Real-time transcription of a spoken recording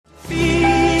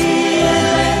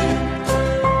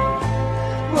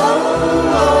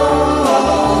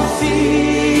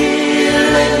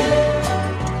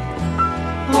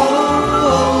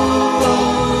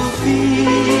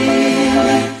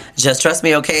Just trust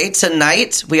me, okay?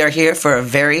 Tonight, we are here for a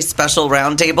very special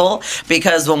roundtable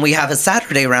because when we have a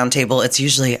Saturday roundtable, it's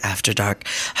usually after dark.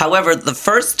 However, the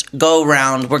first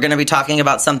go-round, we're going to be talking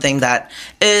about something that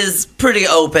is pretty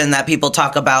open that people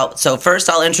talk about. So first,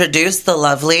 I'll introduce the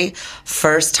lovely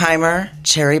first-timer,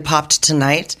 cherry popped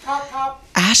tonight,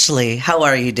 Ashley. How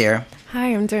are you, dear?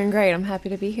 Hi, I'm doing great. I'm happy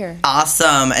to be here.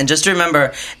 Awesome. And just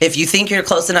remember, if you think you're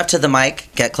close enough to the mic,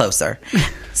 get closer.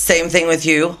 Same thing with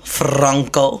you,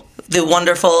 Franco, the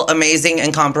wonderful, amazing,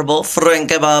 incomparable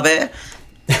Franke Babe.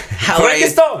 How are you?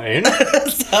 And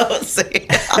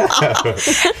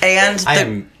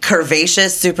the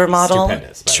curvaceous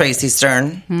supermodel, Tracy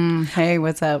Stern. Hey,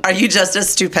 what's up? Are you just as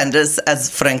stupendous as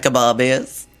Franke Babe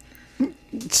is?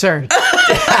 Sure.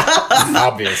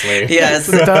 Obviously. Yes.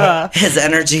 Duh. His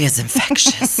energy is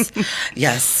infectious.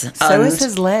 Yes. So is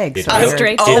his legs.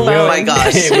 Straight to Oh the bone. my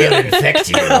gosh. It will infect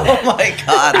you. Oh my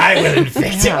God. I will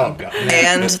infect you. Oh, God.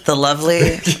 And the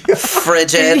lovely,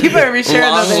 frigid, You better be sure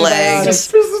another long-legged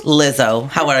day. Lizzo.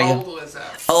 How are you? Old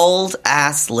Lizzo. Old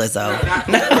ass Lizzo.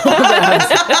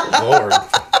 Lord.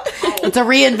 It's a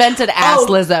reinvented ass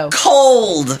Lizzo.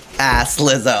 Cold ass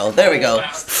Lizzo. There we go.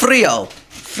 Frio.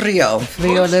 Leo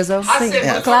Lizzo. I said,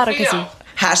 Yeah. Claro que sí.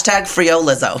 Hashtag Frio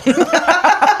Lizzo.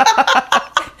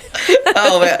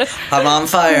 Oh, man. I'm on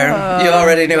fire. You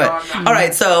already knew it. All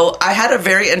right. So I had a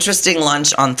very interesting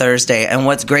lunch on Thursday. And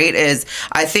what's great is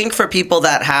I think for people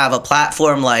that have a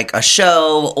platform like a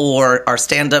show or are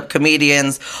stand-up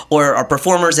comedians or are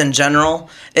performers in general,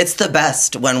 it's the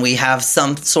best when we have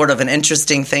some sort of an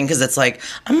interesting thing because it's like,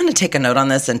 I'm going to take a note on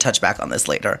this and touch back on this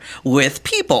later with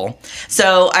people.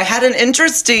 So I had an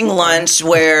interesting lunch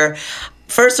where...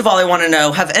 First of all, I want to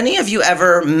know, have any of you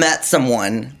ever met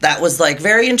someone that was like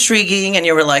very intriguing and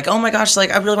you were like, oh my gosh,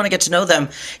 like I really want to get to know them.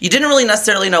 You didn't really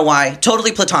necessarily know why.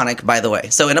 Totally platonic, by the way.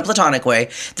 So in a platonic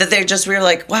way, that they just were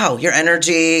like, wow, your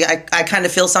energy, I kind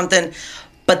of feel something.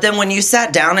 But then when you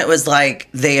sat down, it was like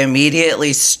they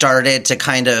immediately started to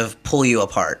kind of pull you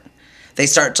apart. They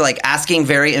start to like asking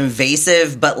very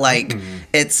invasive, but like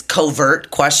it's covert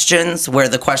questions where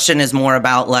the question is more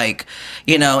about like,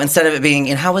 you know, instead of it being,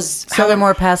 you know, So they're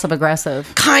more passive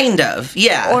aggressive. kind of,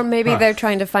 yeah. Or maybe they're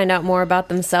trying to find out more about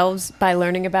themselves by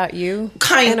learning about you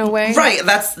in a way. Right.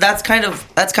 That's kind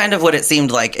of what it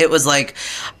seemed like. It was like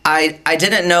I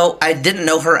didn't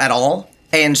know her at all.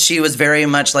 And she was very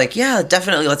much like, yeah,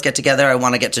 definitely, let's get together. I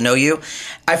want to get to know you.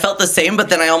 I felt the same, but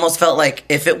then I almost felt like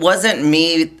if it wasn't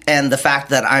me and the fact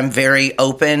that I'm very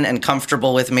open and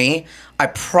comfortable with me, I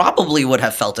probably would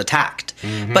have felt attacked.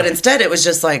 But instead, it was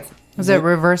just like... Was it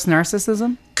reverse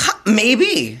narcissism?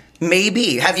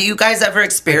 Maybe. Have you guys ever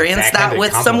experienced that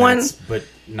with someone? But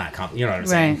not you know what I'm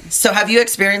saying? Right. So have you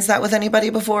experienced that with anybody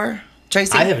before,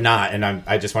 Tracy? I have not, and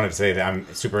I just wanted to say that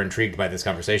I'm super intrigued by this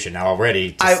conversation now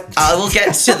already. I will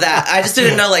get to that. I just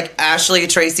didn't know, like, Ashley,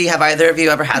 Tracy, have either of you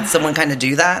ever had someone kind of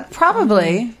do that?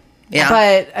 Probably. Yeah.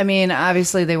 But, I mean,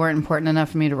 obviously they weren't important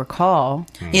enough for me to recall.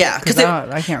 Yeah, because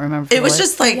I can't remember. it was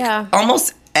just, like,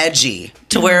 almost edgy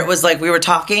to where it was like we were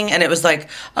talking and it was like,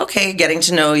 okay, getting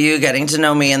to know you, getting to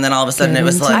know me, and then all of a sudden it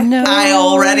was like, I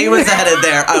already was headed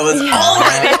there. I was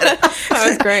already headed. That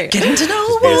was great. Getting to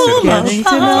know Getting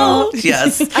to know.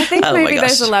 Yes. I think Oh my maybe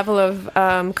there's gosh. a level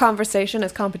of conversation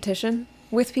as competition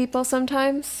with people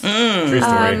sometimes. True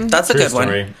story. That's a True good one.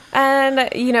 story. And,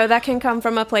 you know, that can come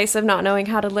from a place of not knowing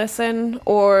how to listen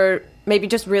or maybe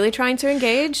just really trying to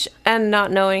engage and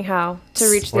not knowing how to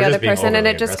reach Or the just other being person. And it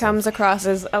overly just aggressive. comes across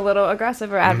as a little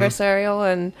aggressive or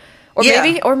adversarial. And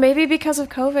Yeah. or maybe because of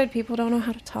COVID, people don't know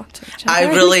how to talk to each other.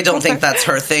 I really don't think that's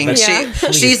her thing. Yeah.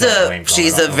 She's don't blame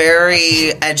she's God a on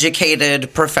very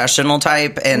educated professional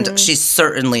type, and she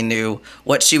certainly knew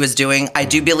what she was doing. I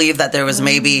do believe that there was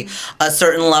maybe a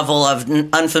certain level of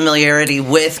unfamiliarity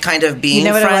with kind of being You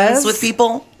know what it friends was? with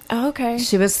people. Oh, okay.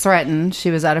 She was threatened.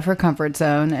 She was out of her comfort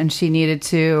zone, and she needed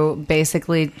to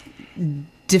basically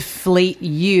deflate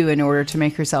you in order to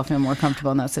make herself feel more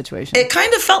comfortable in that situation. It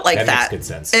kind of felt like That that. makes good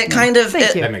sense. It kind of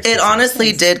Thank you. That makes it good sense.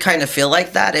 honestly did kind of feel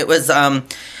like that. It was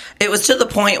to the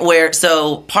point where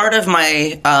part of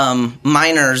my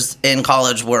minors in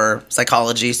college were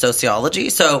psychology, sociology.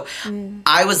 So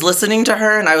I was listening to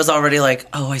her and I was already like,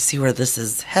 oh, I see where this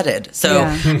is headed. So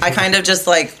Yeah. I kind of just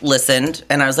like listened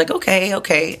and I was like,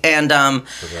 okay. And,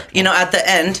 you know, at the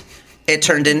end, it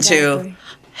turned into, Exactly.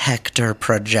 Hector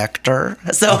projector.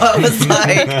 So I was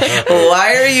like,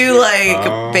 why are you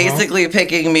like basically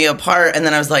picking me apart? And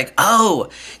then I was like, oh,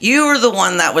 you were the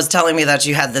one that was telling me that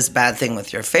you had this bad thing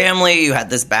with your family. You had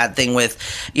this bad thing with,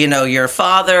 your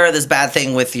father, this bad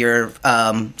thing with your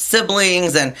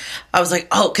siblings. And I was like,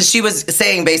 oh, because she was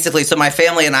saying basically, so my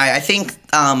family and I think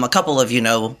a couple of you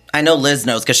know, I know Liz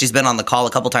knows because she's been on the call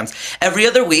a couple times. Every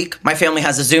other week, my family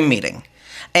has a Zoom meeting.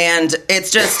 And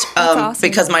it's just awesome.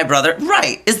 because my brother,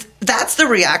 that's the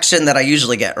reaction that I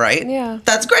usually get, right? Yeah.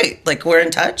 That's great. Like, we're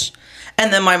in touch.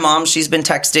 And then my mom, she's been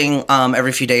texting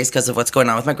every few days because of what's going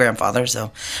on with my grandfather.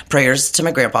 So prayers to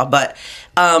my grandpa. But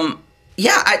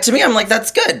to me, I'm like,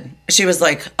 that's good. She was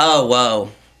like, oh, whoa,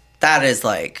 that is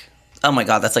like, oh my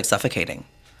God, that's like suffocating.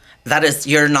 That is,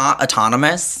 you're not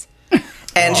autonomous.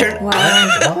 And you're, Wow.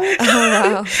 Oh,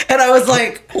 wow. and I was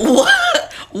like,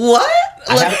 what?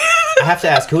 I have to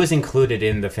ask, who is included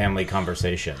in the family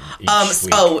conversation each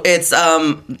week? It's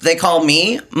they call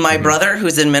me, my brother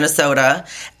who's in Minnesota,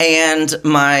 and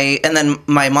then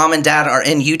my mom and dad are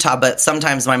in Utah, but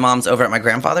sometimes my mom's over at my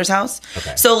grandfather's house.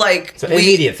 Okay. So like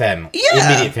immediate family.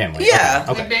 Yeah. Immediate family. Yeah.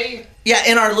 Okay.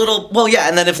 Yeah, in our little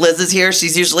and then if Liz is here,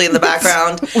 she's usually in the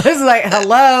background. Liz is like,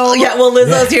 hello. Yeah, well,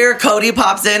 Lizzo's here. Cody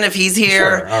pops in if he's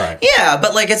here. Sure, all right. Yeah,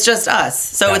 but like it's just us,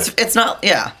 so Got it's not.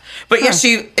 Yeah, but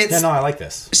I like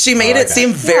this. She made I like it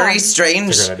seem that. very strange.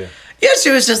 It's a good idea. Yeah,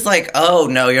 she was just like, "Oh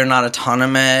no, you're not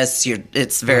autonomous.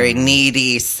 It's very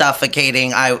needy,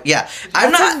 suffocating." I'm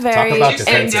not. Very Talk about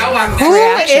defensive. Who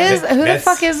the That's-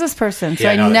 fuck is this person? So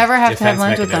Yeah, no, I never have to have defense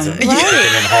lunch with them. mechanism. Stepping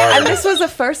in hard. And this was the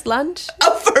first lunch.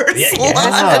 A first Yeah, lunch.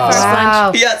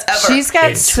 Wow. Yes, ever. She's got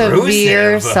Intrusive.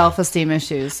 severe self-esteem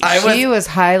issues. She was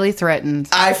highly threatened.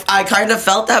 I kind of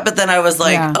felt that, but then I was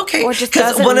like, Yeah. okay, Or just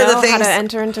because doesn't one know of the things. how to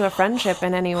enter into a friendship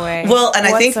in any way. Well,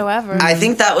 and whatsoever. I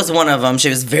think that was one of them. She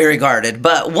was very guarded.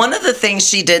 But one of the things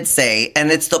she did say,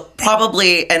 and it's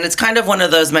it's kind of one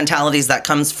of those mentalities that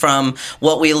comes from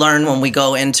what we learn when we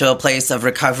go into a place of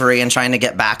recovery and trying to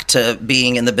get back to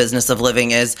being in the business of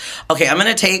living is, okay, I'm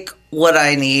going to take what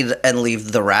I need and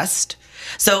leave the rest.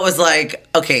 So it was like,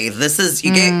 okay, this is,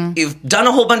 you've done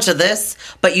a whole bunch of this,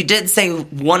 but you did say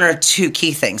one or two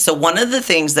key things. So one of the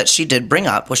things that she did bring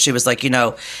up was she was like,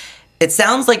 it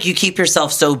sounds like you keep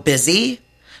yourself so busy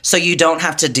so you don't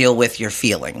have to deal with your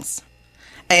feelings.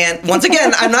 And once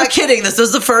again, I'm not kidding. This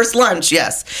was the first lunch,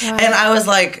 yes. Wow. And I was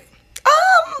like,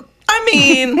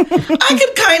 I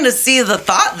could kind of see the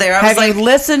thought there. I was Have you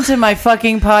listened to my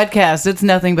fucking podcast? It's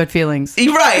nothing but feelings.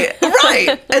 Right.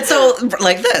 And so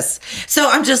like this. So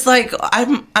I'm just like,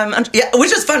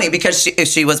 which is funny because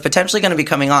she was potentially going to be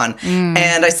coming on.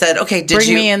 And I said, okay,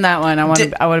 Bring me in that one. I want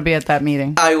to be at that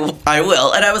meeting. I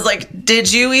will. And I was like,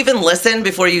 did you even listen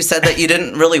before you said that you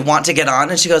didn't really want to get on?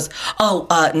 And she goes,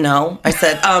 no. I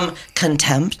said,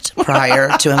 contempt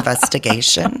prior to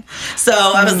investigation. So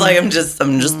I was like, I'm just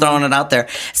throwing it out there.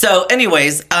 So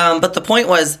anyways, but the point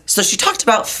was, so she talked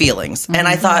about feelings. And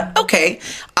I thought, okay,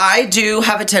 I do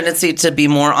have a tendency to be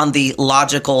more on the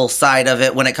logical side of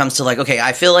it when it comes to like, okay,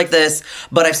 I feel like this,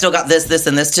 but I've still got this,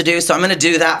 and this to do. So I'm going to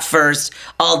do that first.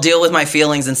 I'll deal with my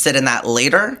feelings and sit in that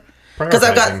later. Because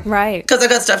I've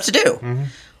got stuff to do. Mm-hmm.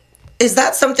 Is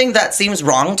that something that seems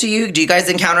wrong to you? Do you guys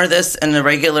encounter this on a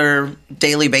regular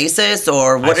daily basis,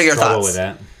 or what are your thoughts? With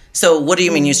that. So, what do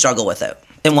you mean you struggle with it?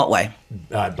 In what way?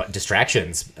 But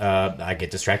distractions. I get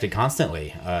distracted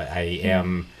constantly.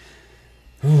 I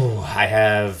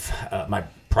have my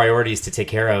priorities to take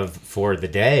care of for the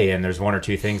day, and there's one or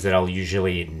two things that I'll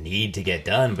usually need to get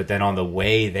done. But then on the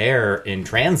way there in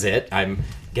transit, I'm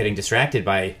getting distracted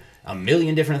by a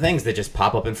million different things that just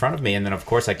pop up in front of me, and then of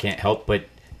course I can't help but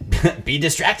be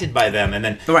distracted by them. And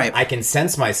then I can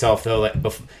sense myself though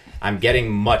that I'm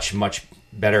getting much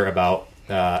better about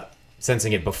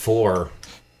sensing it before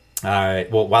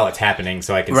while it's happening,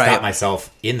 so I can stop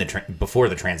myself in the before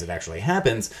the transit actually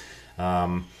happens.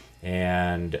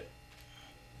 And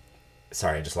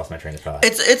sorry, I just lost my train of thought.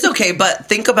 It's okay, but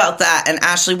think about that. And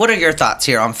Ashley, what are your thoughts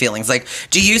here on feelings? Like,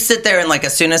 do you sit there and like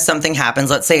as soon as something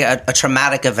happens, let's say a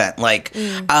traumatic event, like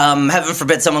heaven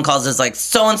forbid someone calls us like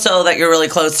so-and-so that you're really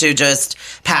close to just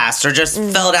passed or just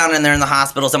fell down and they're in the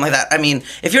hospital, something like that. I mean,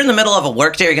 if you're in the middle of a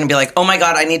work day, you're going to be like, oh my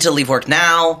God, I need to leave work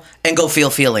now and go feel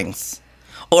feelings.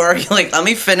 Or you're like, let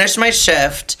me finish my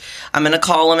shift. I'm going to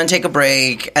call them and take a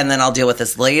break, and then I'll deal with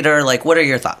this later. Like, what are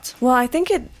your thoughts? Well, I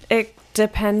think it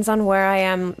depends on where I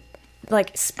am,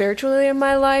 like, spiritually in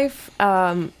my life.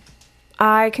 I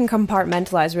can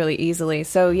compartmentalize really easily.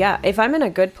 So, yeah, if I'm in a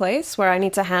good place where I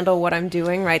need to handle what I'm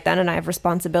doing right then and I have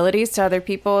responsibilities to other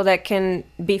people that can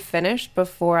be finished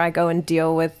before I go and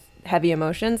deal with heavy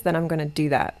emotions, then I'm going to do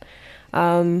that.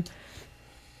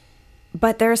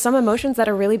 but there are some emotions that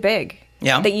are really big.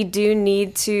 Yeah. That you do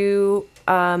need to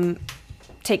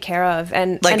take care of,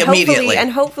 and Like and immediately.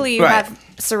 hopefully you Right. have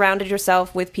surrounded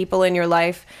yourself with people in your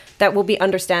life that will be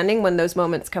understanding when those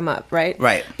moments come up, right?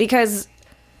 Right. Because,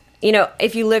 you know,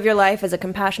 if you live your life as a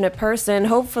compassionate person,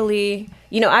 hopefully,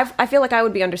 you know, I feel like I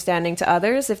would be understanding to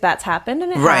others if that's happened,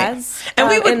 and it Right. has.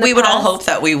 And in the we would all past. hope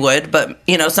that we would, but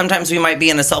you know, sometimes we might be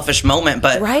in a selfish moment,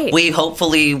 but Right. we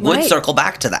hopefully would Right. circle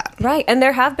back to that. Right. And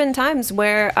there have been times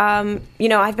where, you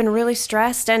know, I've been really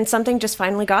stressed and something just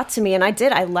finally got to me. And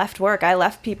I left work. I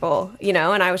left people, you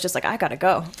know, and I was just like, I got to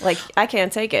go. Like, I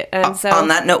can't take it. And so. On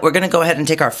that note, we're going to go ahead and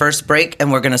take our first break,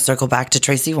 and we're going to circle back to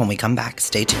Tracy when we come back.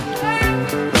 Stay tuned.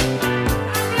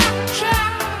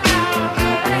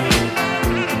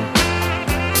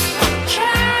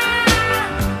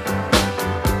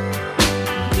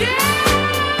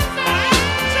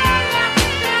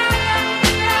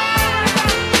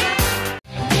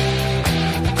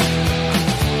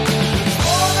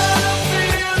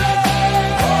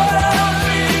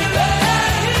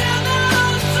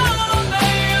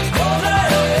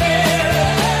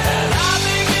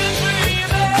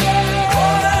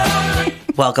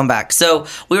 Welcome back. So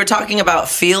we were talking about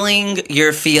feeling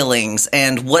your feelings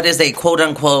and what is a quote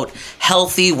unquote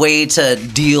healthy way to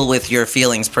deal with your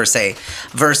feelings per se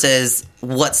versus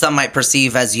what some might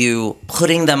perceive as you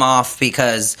putting them off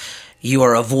because you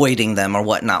are avoiding them or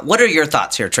whatnot. What are your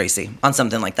thoughts here, Tracy, on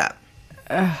something like that?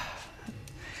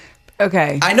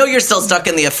 Okay. I know you're still stuck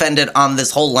in the offended on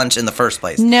this whole lunch in the first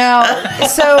place. No.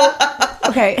 So,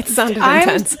 okay. It sounded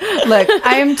intense. Look,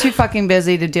 I am too fucking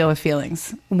busy to deal with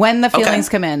feelings when the feelings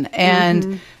come in.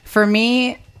 And for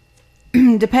me,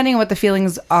 depending on what the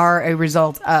feelings are a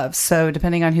result of, so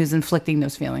depending on who's inflicting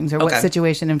those feelings or what Okay.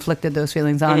 situation inflicted those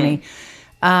feelings on me,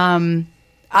 I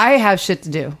have shit to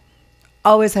do.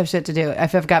 Always have shit to do.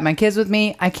 If I've got my kids with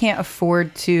me, I can't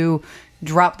afford to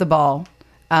drop the ball.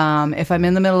 If I'm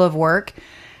in the middle of work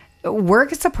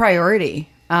is a priority.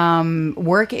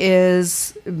 Work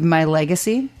is my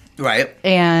legacy. Right.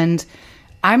 And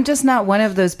I'm just not one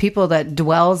of those people that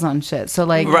dwells on shit. So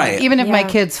like, Right. even if my Yeah.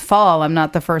 kids fall, I'm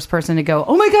not the first person to go,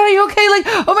 oh my God, are you okay? Like,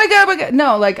 oh my God.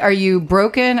 No, like, are you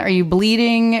broken? Are you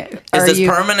bleeding? Is this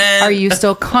permanent? Are you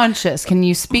still conscious? Can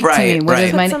you speak to Right, me? What right.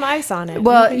 is Put my some ice on it.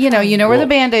 Well, It'll be you fine. know where the Well-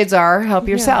 Band-Aids are. Help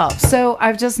yourself. So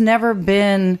I've just never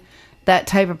been that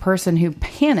type of person who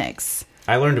panics.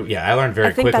 I learned very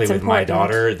I think quickly that's with my important.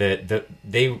 daughter that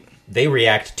they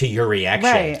react to your reaction.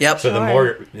 Right. Yep. So the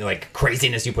more like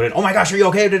craziness you put in, oh my gosh, are you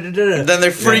okay? Da, da, da, da. Then they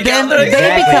freak Then out. they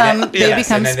become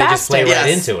Yes, and then they just play spastic. right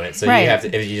Yes. into it. So Right. you have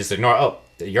to, if you just ignore, oh,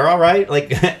 you're all right,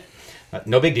 like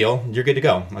no big deal, you're good to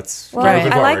go. Let's Well, Right.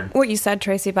 move I forward. like what you said,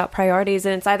 Tracy, about priorities,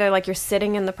 and it's either like you're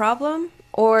sitting in the problem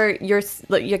or you're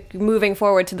moving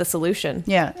forward to the solution.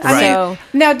 Yeah. Right. So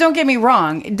Now, don't get me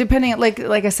wrong. Depending, like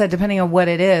I said, depending on what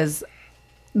it is,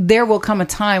 there will come a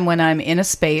time when I'm in a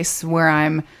space where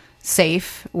I'm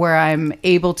safe, where I'm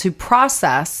able to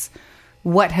process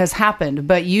what has happened.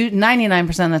 But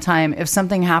 99% of the time, if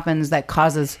something happens that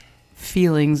causes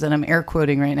feelings, and I'm air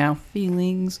quoting right now,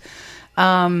 feelings,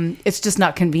 it's just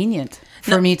not convenient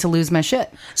for me to lose my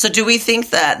shit. So do we think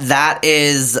that that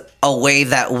is a way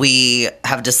that we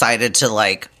have decided to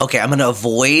like, okay, I'm going to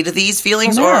avoid these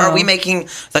feelings? Or are No. we making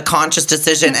the conscious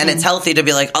decision and it's healthy to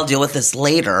be like, I'll deal with this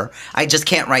later. I just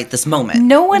can't right this moment.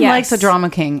 No one Yes. likes a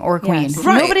drama king or queen. Yes.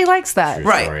 Right. Nobody likes that.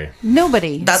 Right. Sorry.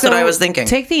 Nobody. That's what I was thinking.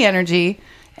 Take the energy.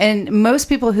 And most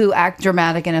people who act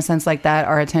dramatic in a sense like that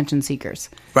are attention seekers.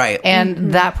 Right.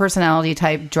 And that personality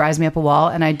type drives me up a wall,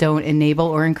 and I don't enable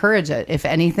or encourage it. If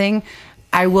anything,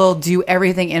 I will do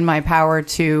everything in my power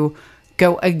to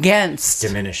go against.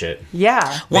 Diminish it.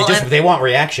 Yeah. Well, and- They want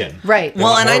reaction. Right. They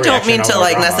Well, want and I more don't reaction, mean no to more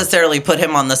like drama. necessarily put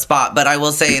him on the spot, but I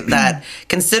will say that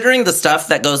considering the stuff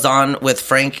that goes on with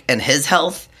Frank and his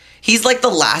health, he's like the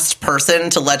last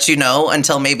person to let you know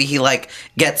until maybe he like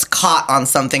gets caught on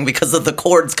something because of the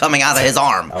cords coming out of his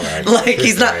arm. All right. Like True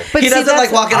he's not, story. But he see, doesn't like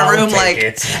that's- walk in a I'll room take like,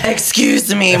 it.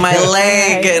 excuse me, my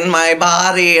leg and my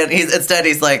body, and instead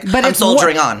he's like, I'm it's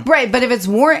soldiering on. Right, but if it's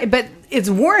it's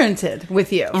warranted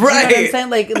with you. You know what I'm Right. saying?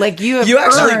 Like you have You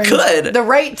actually earned could. the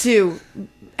right to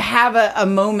have a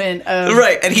moment of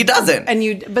Right, and he doesn't.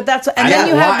 but that's and I then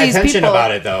you don't have want these attention people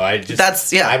about it though.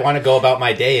 I want to go about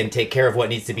my day and take care of what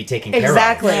needs to be taken care of.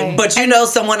 Exactly. Right. But you know,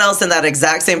 someone else in that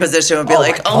exact same position would be Oh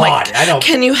like, my "Oh my God, I know.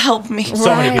 can you help me?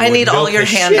 So many people I need would all milk your the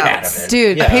shit out handouts." of it.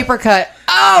 Dude, Yeah. paper cut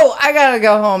oh, I gotta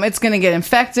go home. It's gonna get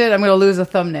infected. I'm gonna lose a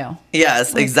thumbnail.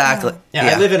 Yes, exactly.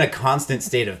 Yeah, I live in a constant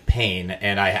state of pain,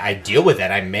 and I deal with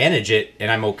that. I manage it, and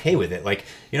I'm okay with it. Like,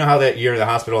 you know how that you're in the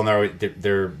hospital and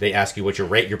they ask you what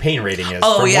your pain rating is.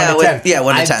 Oh, from yeah, 1 to 10.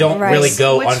 1 to 10. I don't Right. really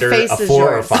go Which under face a is 4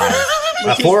 or yours? 5.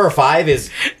 A 4 or 5 is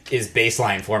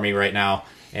baseline for me right now.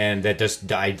 And that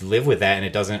just, I live with that, and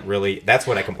it doesn't really, that's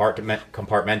what I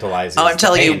compartmentalize. Oh, I'm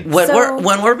telling you, when So-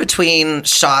 we're between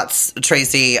shots,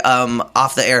 Tracy,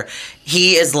 off the air,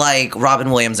 he is like Robin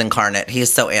Williams incarnate. He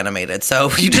is so animated.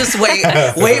 So you just wait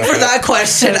for that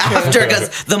question after,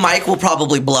 because the mic will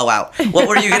probably blow out. What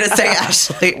were you going to say,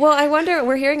 Ashley? Well, I wonder,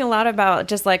 we're hearing a lot about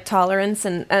just like tolerance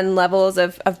and levels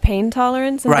of pain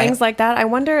tolerance and Right. things like that. I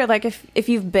wonder, like, if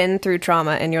you've been through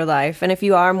trauma in your life and if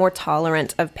you are more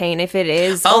tolerant of pain, if it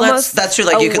is Oh, almost that's true.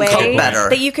 Like, a you can way cope better.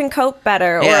 That you can cope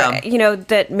better. Yeah. Or, you know,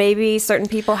 that maybe certain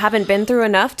people haven't been through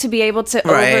enough to be able to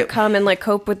Right. overcome and like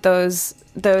cope with those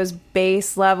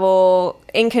base level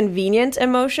inconvenient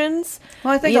emotions.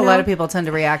 Well, I think You a lot know? of people tend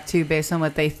to react to based on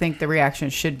what they think the reaction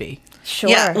should be.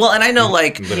 Sure. Yeah, well, and I know,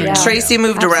 like, Literally. Tracy Yeah.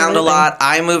 moved around a Absolutely. lot.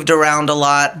 I moved around a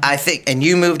lot. I think, and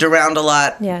you moved around a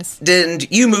lot. Yes.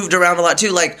 Didn't you moved around a lot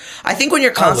too? Like, I think when you're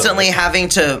constantly bit. having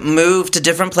to move to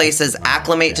different places,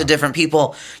 acclimate to different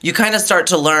people, you kind of start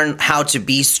to learn how to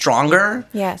be stronger.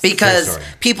 Yes. Because True story.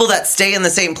 people that stay in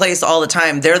the same place all the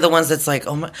time, they're the ones that's like,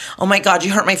 oh my God,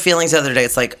 you hurt my feelings the other day.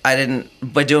 It's like,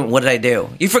 what did I do?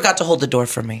 You forgot to hold the door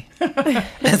for me.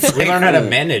 It's We like, learn how to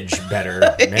manage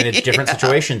better, manage different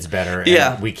situations better. And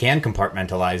Yeah. we can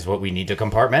compartmentalize what we need to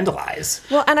compartmentalize.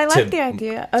 Well, and I like to- the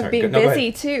idea of Sorry, being no, go busy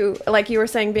ahead. too. Like you were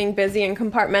saying, being busy and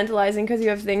compartmentalizing because you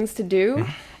have things to do.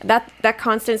 That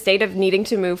constant state of needing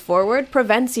to move forward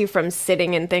prevents you from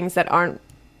sitting in things that aren't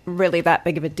really that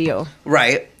big of a deal.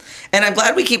 Right. And I'm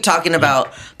glad we keep talking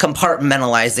about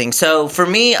compartmentalizing. So for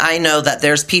me, I know that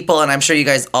there's people, and I'm sure you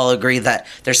guys all agree that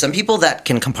there's some people that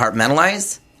can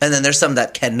compartmentalize, and then there's some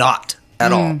that cannot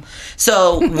at all.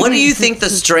 So what do you think the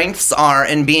strengths are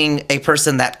in being a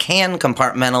person that can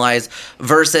compartmentalize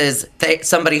versus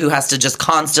somebody who has to just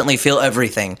constantly feel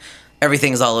everything?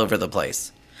 Everything's all over the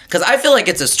place. Because I feel like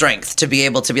it's a strength to be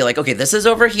able to be like, okay, this is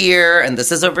over here and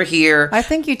this is over here. I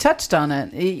think you touched on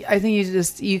it. I think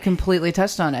you completely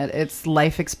touched on it. It's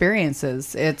life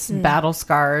experiences. It's battle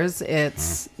scars.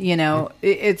 It's,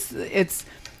 it's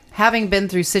having been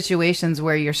through situations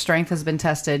where your strength has been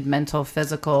tested, mental,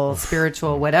 physical,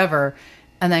 spiritual, whatever,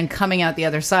 and then coming out the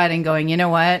other side and going, you know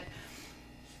what?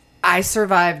 I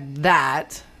survived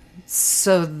that.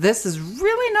 So this is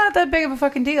really not that big of a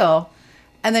fucking deal.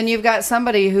 And then you've got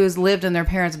somebody who's lived in their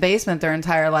parents' basement their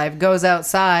entire life, goes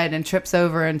outside and trips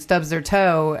over and stubs their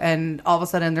toe, and all of a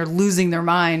sudden they're losing their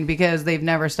mind because they've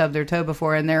never stubbed their toe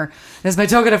before, and is my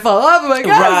toe going to fall off? Oh my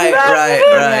God! Right.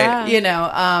 Yeah.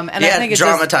 And Yeah, I think it's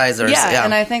dramatizers, yeah.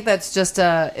 and I think that's just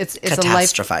it's a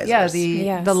life,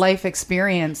 Catastrophizers. the life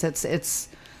experience. It's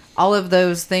all of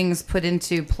those things put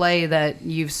into play that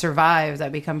you've survived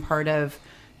that become part of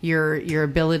your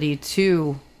ability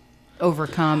to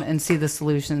overcome and see the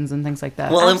solutions and things like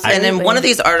that. Well, and in Absolutely. one of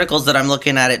these articles that I'm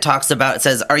looking at, it talks about, it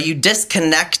says, are you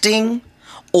disconnecting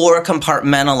or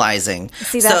compartmentalizing?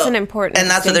 See, that's an important and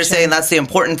that's what they're saying. distinction. That's the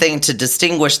important thing to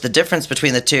distinguish the difference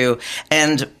between the two.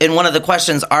 And in one of the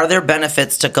questions, are there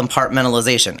benefits to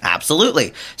compartmentalization?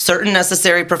 Absolutely. Certain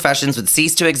necessary professions would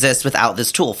cease to exist without this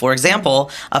tool. For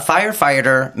example, a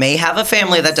firefighter may have a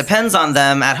family that depends on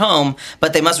them at home,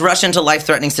 but they must rush into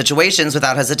life-threatening situations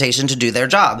without hesitation to do their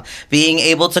job. Being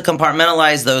able to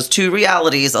compartmentalize those two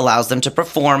realities allows them to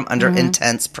perform under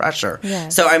intense pressure.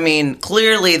 Yes. So, I mean,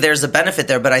 clearly there's a benefit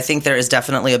there, but I think there is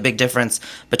definitely a big difference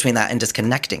between that and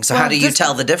disconnecting. So how do you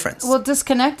tell the difference? Well,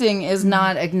 disconnecting is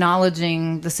not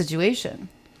acknowledging the situation.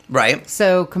 Right?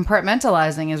 So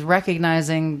compartmentalizing is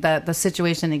recognizing that the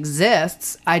situation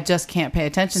exists. I just can't pay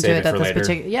attention Save to it it at for this later.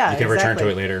 particular. Yeah, You can return exactly.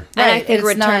 to it later. And I Right, think it's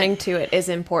returning not- to it is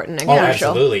important and Oh, crucial.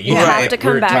 absolutely. You Right. have to We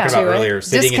come were talking back about to it. earlier,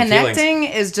 sitting in feelings. Disconnecting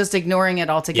is just ignoring it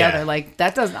altogether. Yeah. Like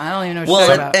that doesn't. I don't even know what Well, you're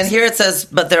talking about. and here it says,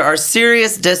 but there are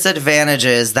serious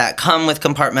disadvantages that come with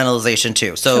compartmentalization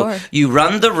too. So Sure. you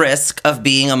run the risk of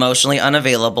being emotionally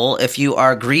unavailable. If you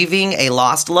are grieving a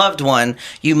lost loved one,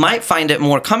 you might find it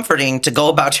more comforting to go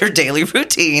about your daily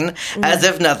routine as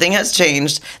if nothing has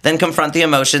changed than confront the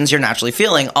emotions you're naturally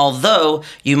feeling. Although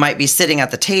you might be sitting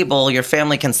at the table, your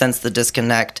family can sense the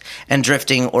disconnect and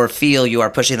drifting or feel you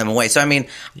are pushing them away. So, I mean,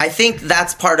 I think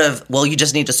that's part of, well, you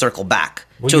just need to circle back.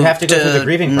 Well, you have to go through the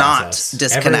grieving not process.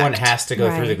 disconnect. Everyone has to go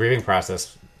through Right. the grieving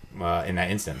process in that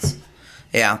instance.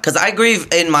 Yeah, because I grieve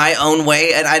in my own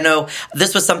way, and I know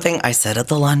this was something I said at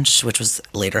the lunch, which was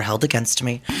later held against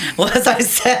me. Was I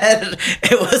said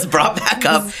it was brought back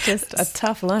up? It's just a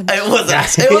tough lunch. It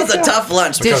was a tough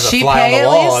lunch. Did There's a she fly pay on the at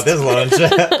wall least? at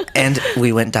this lunch. And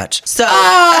we went Dutch. So,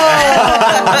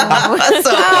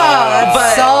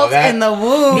 Salt that- in the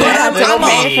wound. You have to little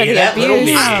pay for me, the that little abuse.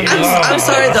 me. I'm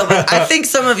sorry though, but I think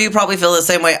some of you probably feel the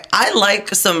same way. I like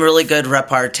some really good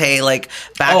repartee, like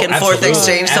back Oh, and forth absolutely.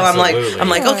 exchange. So I'm Absolutely.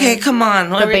 like, okay, come on,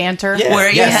 The banter. Yeah. Where are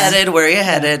you Yes. headed? Where are you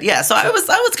headed? Yeah. So I was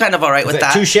kind of all right with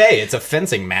that. Touche. It's a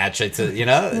fencing match. It's a,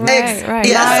 Right.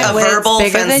 Yes, My a wit's verbal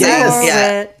bigger than fencing. yours.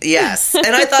 Yeah, yes.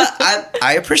 And I thought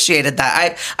I appreciated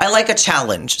that. I like a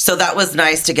challenge, so that was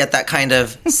nice to get that kind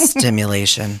of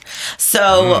stimulation.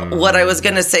 So what I was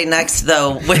going to say next,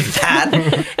 though, with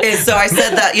that is, so I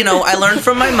said that I learned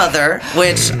from my mother,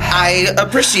 which I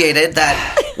appreciated,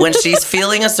 that when she's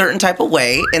feeling a certain type of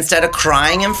way, instead of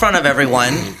crying in front of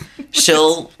everyone,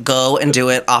 she'll go and do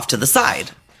it off to the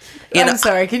side. I'm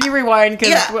sorry. Can you rewind?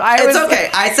 Because Yeah, it's okay.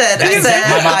 I said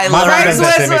I my mom learned. does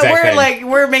the same exact thing.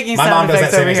 We're making My sound mom does that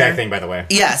effects same over exact here. thing, by the way.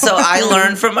 Yeah, so I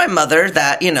learned from my mother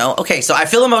that, okay, so I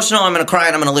feel emotional, I'm going to cry,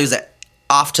 and I'm going to lose it.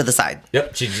 Off to the side.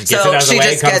 Yep. She just gets So it out of the she way,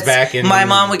 just comes gets, back, and my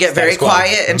mom would get very status quo.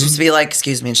 quiet and just be like,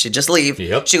 excuse me, and she'd just leave.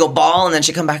 Yep. She'd go bawl, and then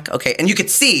she'd come back, okay. And you could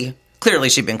see, clearly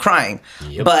she'd been crying.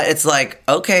 Yep. But it's like,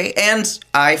 okay. And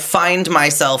I find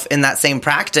myself in that same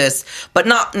practice, but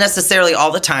not necessarily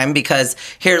all the time, because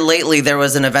here lately there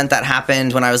was an event that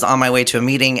happened when I was on my way to a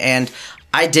meeting, and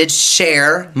I did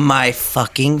share my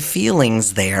fucking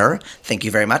feelings there. Thank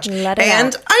you very much. Let it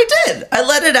and out. I did. I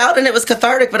let it out, and it was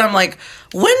cathartic. But I'm like,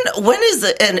 when is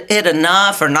it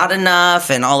enough or not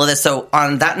enough, and all of this? So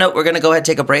on that note, we're gonna go ahead and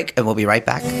take a break, and we'll be right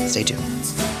back. Stay tuned.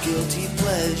 Guilty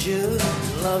pleasure,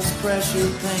 love's pressure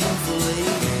painfully.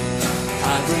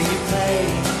 I bring you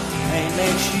pain, pain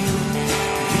makes you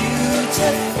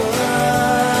beautiful.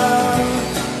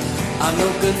 I'm no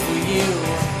good for you,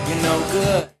 you're no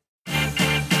good.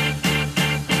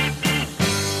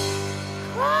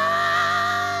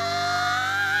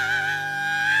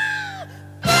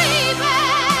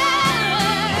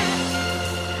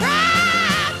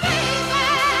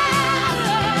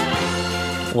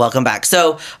 Welcome back.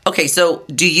 So, okay, so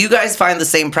do you guys find the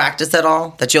same practice at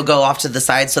all, that you'll go off to the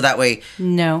side so that way?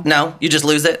 No. No, you just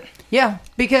lose it. Yeah,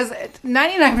 because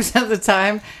 99% of the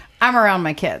time, I'm around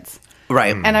my kids.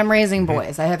 Right. And I'm raising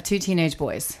boys. I have 2 teenage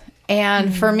boys.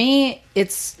 And for me,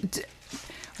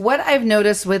 what I've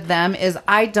noticed with them is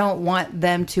I don't want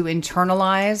them to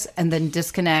internalize and then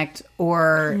disconnect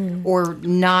or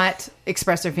not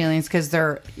express their feelings because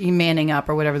they're manning up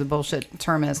or whatever the bullshit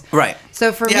term is. Right.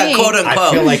 So for Yeah, me, quote unquote.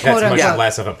 I feel like that's Quote, much unquote.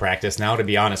 less of a practice now, to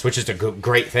be honest, which is a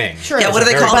great thing. Sure. Yeah, what do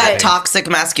they It's a call very that? good thing. Toxic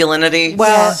masculinity?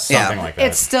 Well, Something Yeah. like that.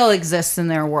 it still exists in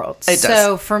their world. It does.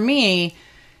 So for me,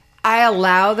 I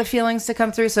allow the feelings to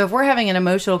come through. So if we're having an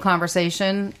emotional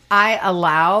conversation, I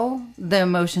allow the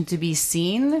emotion to be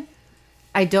seen.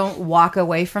 I don't walk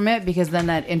away from it because then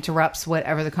that interrupts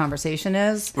whatever the conversation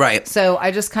is. Right. So I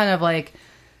just kind of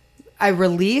I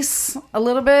release a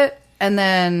little bit and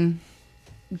then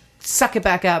suck it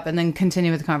back up and then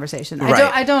continue with the conversation. Right.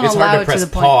 I don't It's allow hard to it to press the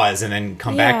point. pause and then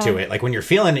come back to Yeah. it. Like when you're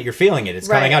feeling it, you're feeling it. It's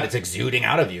coming Right. out. It's exuding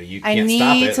out of you. You I can't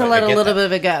stop need it. to Like, let I a get little that. bit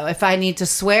of it go. If I need to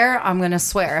swear, I'm going to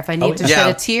swear. If I need to yeah. shed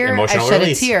Yeah. a tear, Emotional I shed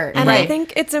release. a tear. And Right. I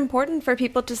think it's important for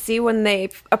people to see when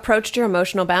they've approached your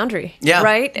emotional boundary. Yeah.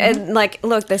 Right? And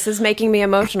look, this is making me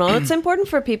emotional. It's important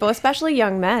for people, especially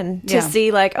young men, to Yeah.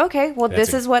 see okay, well, That's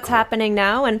this is what's happening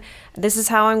now, and this is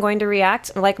how I'm going to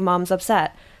react. Like, mom's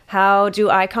upset. How do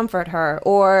I comfort her?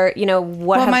 Or,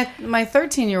 what Well, have- my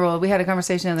 13-year-old, we had a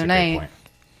conversation the other That's a great night, point.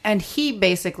 and he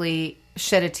basically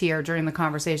shed a tear during the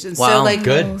conversation. Wow. So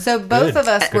Good. So both Good. of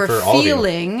us Good were for all of you.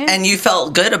 feeling And you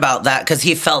felt good about that because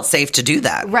he felt safe to do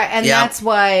that. right, and Yeah. that's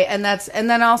why, and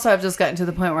then also I've just gotten to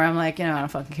the point where I'm like, I don't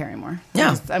fucking care anymore.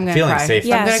 Yeah. I'm gonna Feeling cry. safe.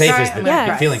 Yeah. I'm gonna Safe cry, is I'm the gonna Yeah.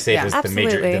 cry. feeling safe Yeah. is the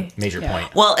Absolutely. major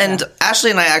point. Well, and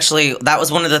Ashley and I actually, that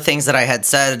was one of the things that I had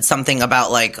said something about,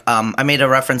 I made a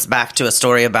reference back to a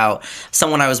story about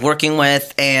someone I was working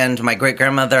with, and my great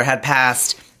grandmother had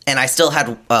passed, and I still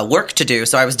had work to do.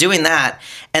 So I was doing that.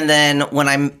 And then when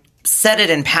I said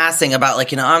it in passing about,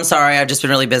 I'm sorry, I've just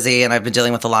been really busy and I've been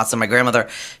dealing with the loss of my grandmother,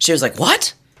 she was like,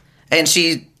 what? And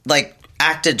she,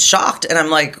 acted shocked. And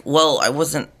I'm like, well, I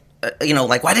wasn't,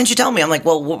 why didn't you tell me? I'm like,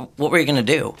 well, what were you going to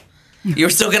do? You were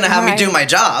still going to have me do Right. my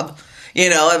job. You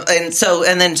know,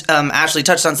 and then Ashley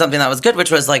touched on something that was good,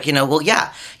 which was like, you know, well,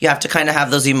 yeah, you have to kind of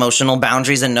have those emotional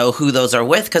boundaries and know who those are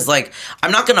with. Because, like,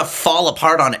 I'm not going to fall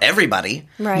apart on everybody.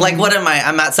 Right. Like, what am I?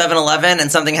 I'm at 7-Eleven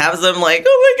and something happens. I'm like,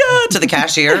 oh my God, to the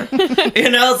cashier. You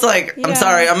know, it's like, I'm Yeah.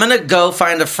 sorry, I'm going to go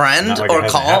find a friend Not like it or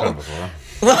hasn't call. happened before.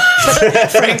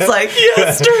 Frank's like,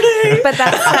 yesterday. But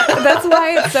that's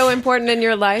why it's so important in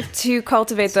your life to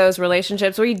cultivate those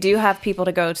relationships where you do have people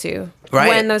to go to Right.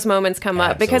 when those moments come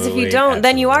up. Because if you Absolutely, don't,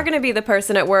 then you are absolutely. going to be the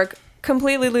person at work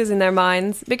completely losing their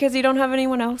minds because you don't have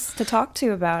anyone else to talk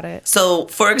to about it. So,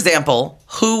 for example,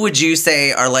 who would you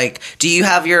say are like, do you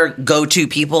have your go-to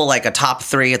people, like a top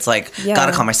 3? It's like, Yeah.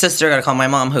 gotta call my sister, gotta call my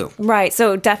mom, who? Right.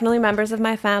 So definitely members of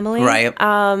my family. Right.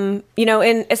 You know,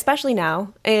 and especially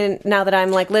now that I'm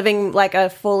like living like a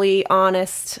fully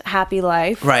honest, happy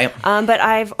life. Right. But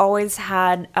I've always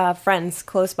had friends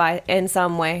close by in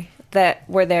some way that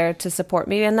were there to support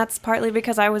me, and that's partly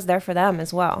because I was there for them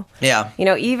as well. Yeah. You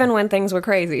know, even when things were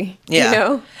crazy. Yeah. You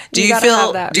know. Do you gotta feel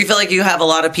have that. do you feel like you have a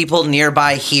lot of people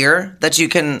nearby here that you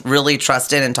can really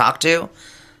trust in and talk to?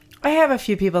 I have a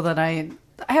few people that I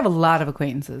have a lot of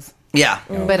acquaintances, Yeah.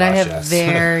 but I gosh, have yes.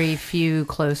 very few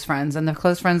close friends, and the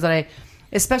close friends that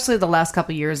especially the last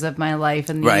couple years of my life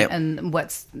and Right. and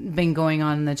what's been going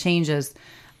on in the changes.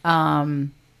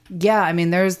 Yeah, I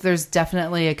mean, there's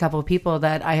definitely a couple of people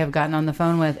that I have gotten on the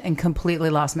phone with and completely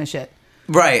lost my shit.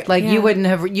 Right. Like Yeah.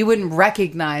 you wouldn't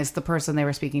recognize the person they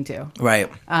were speaking to.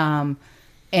 right.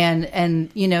 And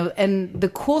you know, and the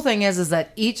cool thing is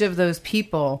that each of those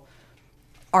people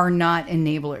are not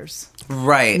enablers.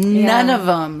 Right. None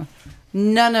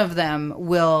of them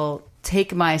will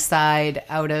take my side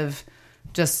out of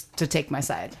just to take my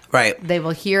side. Right. They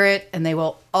will hear it and they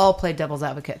will all play devil's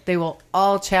advocate. They will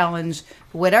all challenge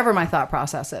whatever my thought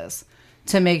process is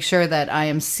to make sure that I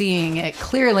am seeing it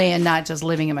clearly and not just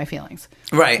living in my feelings.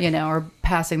 Right. You know, or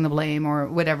passing the blame or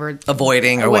whatever.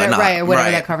 Avoiding or whatever, whatnot. Right, or whatever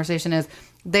Right. that conversation is.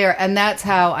 There, and that's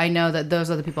how I know that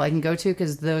those are the people I can go to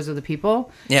because those are the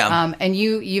people. Yeah. And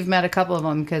you've met a couple of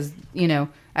them because you know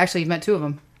actually you've met 2 of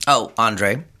them. Oh,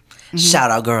 Andre. Mm-hmm.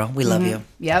 Shout out, girl. We love you.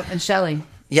 Yep, and Shelly.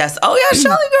 Yes. Oh, yeah,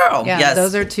 Shelly girl. Yeah, yes.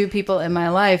 those are 2 people in my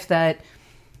life that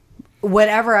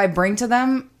whatever I bring to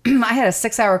them. I had a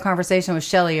 6-hour conversation with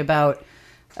Shelly about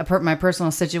my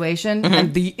personal situation, Mm-hmm.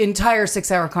 and the entire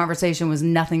 6-hour conversation was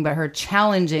nothing but her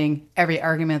challenging every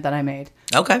argument that I made.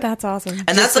 Okay. That's awesome.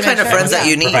 And that's the to kind make of sure- friends that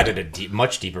yeah. you need. Provided a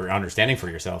much deeper understanding for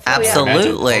yourself.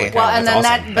 Absolutely. I imagine. Well, and then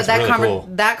That's awesome. That's really cool.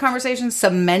 that conversation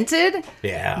cemented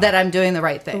Yeah. that I'm doing the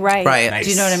right thing. Right. Right. Nice.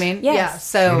 Do you know what I mean? Yes. Yeah.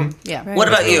 So yeah. What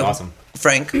about That's really you, awesome.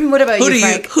 Frank? What about who you, do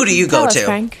Frank? Who do you go Tell us, to?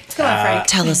 Frank. Come on, Frank.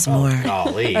 Tell us more.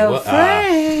 Golly. Oh, Well,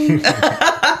 Frank.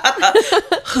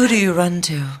 Who do you run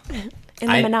to? In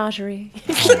the I- menagerie.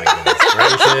 Oh my goodness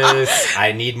gracious.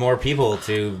 I need more people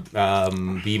to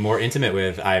be more intimate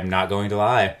with. I'm not going to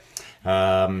lie.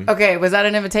 Okay, was that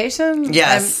an invitation?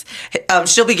 Yes.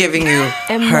 She'll be giving you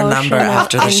her number Emotional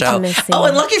after the show. intimacy. Oh,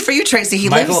 and lucky for you, Tracy, he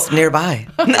Michael- lives nearby.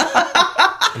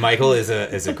 Michael is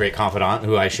a great confidant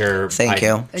who I share. Thank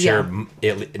you. Share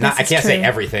Yeah. I is can't say true.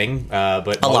 everything,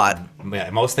 but A lot.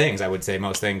 Most things. I would say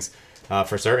most things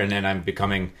for certain, and I'm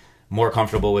becoming more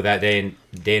comfortable with that day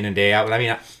in and day out. I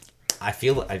mean, I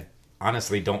feel I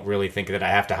honestly don't really think that I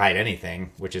have to hide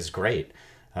anything, which is great.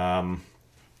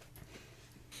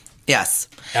 Yes.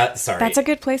 Sorry, That's a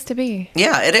good place to be.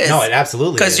 Yeah, it is. No, it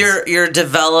absolutely Because is. you're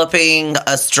developing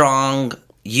a strong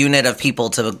unit of people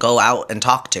to go out and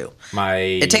talk to.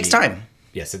 It takes time.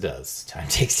 Yes, it does. Time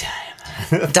takes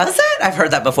time. Does it? I've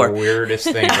heard that before. Weirdest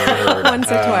thing I've ever heard. Once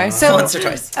or twice. So Once or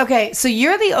twice. okay, so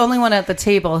you're the only one at the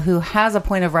table who has a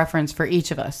point of reference for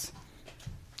each of us.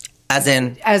 As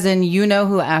in, As in, you know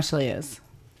who Ashley is.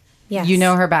 Yes. You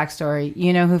know her backstory.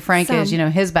 You know who Frank is. Some. You know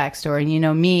his backstory. And you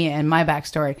know me and my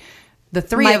backstory. The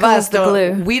 3 Michael of us, is the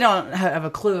glue. we don't have a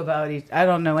clue about each. I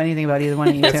don't know anything about either one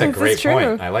of you That's a two. great true.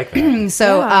 point. I like that.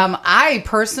 So Yeah. I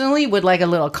personally would like a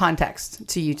little context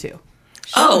to you two.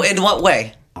 oh, in what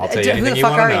way? I'll tell you Who anything the you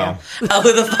fuck want are to you? know. Oh,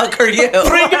 who the fuck are you?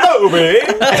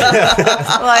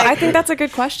 I think that's a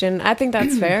good question. I think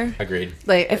that's fair. Agreed.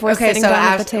 Like If we're sitting down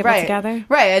at the table right, together.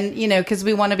 right? And you know, because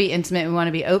we want to be intimate, we want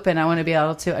to be open. I want to be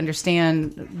able to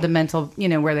understand the mental, you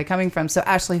know, where they're coming from. So,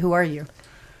 Ashley, who are you?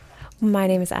 My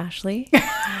name is Ashley.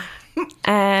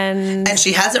 And And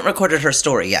she hasn't recorded her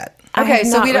story yet. I Okay, have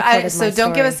so not we don't, recorded so my don't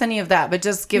give story. us any of that, but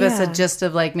just give us a Yeah. gist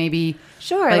of like maybe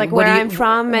Sure, like what where do you- I'm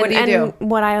from what and, do you and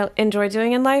what I enjoy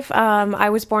doing in life. I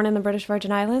was born in the British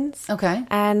Virgin Islands. Okay.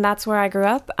 And that's where I grew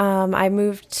up. I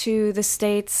moved to the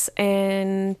States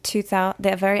in 2000,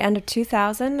 the very end of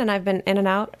 2000, and I've been in and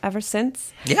out ever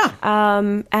since. Yeah.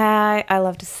 I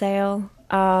love to sail.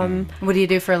 What do you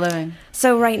do for a living?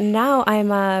 So right now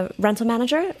I'm a rental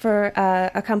manager for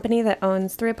a company that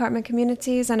owns 3 apartment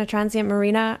communities and a transient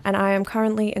marina, and I am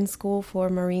currently in school for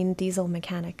marine diesel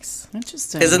mechanics.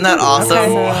 Interesting. Isn't that awesome?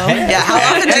 Okay. Yeah, how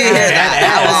often do you hear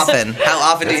that? How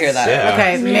often do you hear that?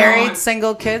 Okay, married,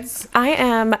 single, kids? I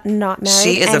am not married.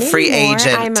 She is a free anymore.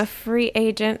 agent. I'm a free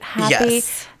agent. Happy.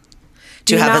 Yes.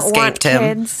 To have not want escaped him.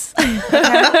 kids.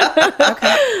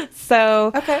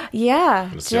 So, yeah.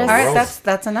 Still All right, World.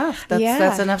 that's enough. That's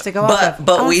Yeah. enough to go off of.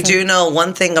 But we Awesome. do know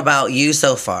one thing about you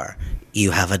so far.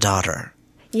 You have a daughter.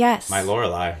 Yes. My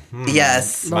Lorelai.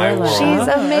 Yes. My Lorelai. world. She's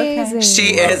okay. amazing.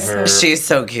 She Love is. her. She's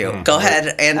so cute. Go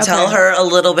ahead and tell Okay. her a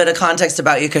little bit of context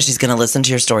about you because she's going to listen to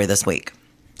your story this week.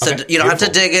 So Okay, you don't have to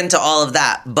beautiful. dig into all of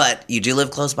that, but you do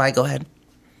live close by. Go ahead.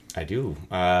 I do.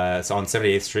 So on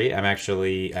 78th Street, I'm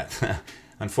actually,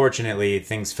 unfortunately,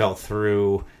 things fell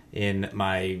through in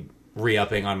my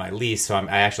re-upping on my lease, so I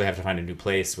actually have to find a new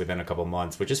place within a couple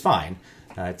months, which is fine.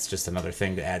 It's just another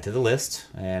thing to add to the list,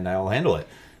 and I'll handle it.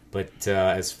 But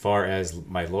as far as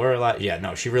my Lorelai, yeah,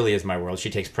 no, she really is my world. She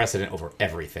takes precedent over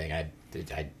everything. I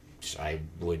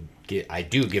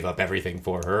do give up everything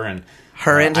for her, and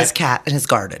Her and I- his cat in his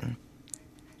garden.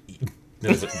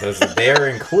 those they're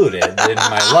included in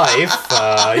my life.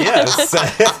 Yes.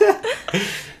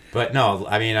 But no,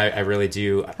 I mean, I really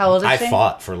do. How old is I she?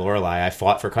 fought for Lorelai. I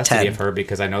fought for custody 10. of her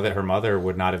because I know that her mother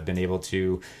would not have been able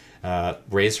to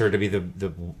raise her to be the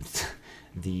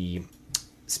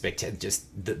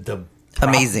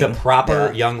Amazing. the proper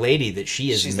Yeah. young lady that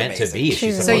she is She's meant amazing. to be.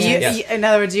 She's So supposed you, to, yes. in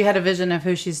other words, you had a vision of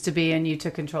who she's to be, and you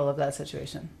took control of that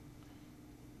situation.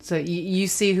 So you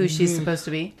see who she's supposed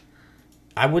to be.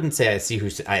 I wouldn't say I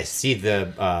see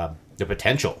the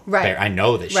potential. Right. There. I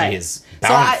know that Right. she is So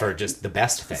bound for just the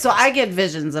best things. So I get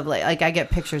visions of like I get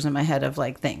pictures in my head of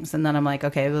like things, and then I'm like,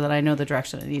 okay, well then I know the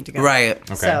direction I need to go. Right.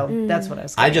 So that's what I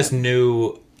was. I getting just at.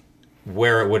 knew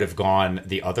where it would have gone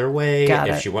the other way Got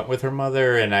if it. she went with her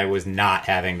mother, and I was not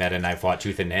having that, and I fought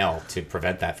tooth and nail to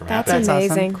prevent that from That's happening. That's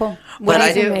amazing. awesome. Cool. But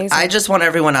That is amazing. I just want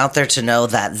everyone out there to know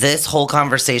that this whole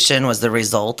conversation was the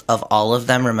result of all of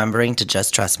them remembering to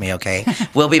just trust me, okay?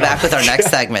 We'll be back with our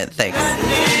next segment. Thanks.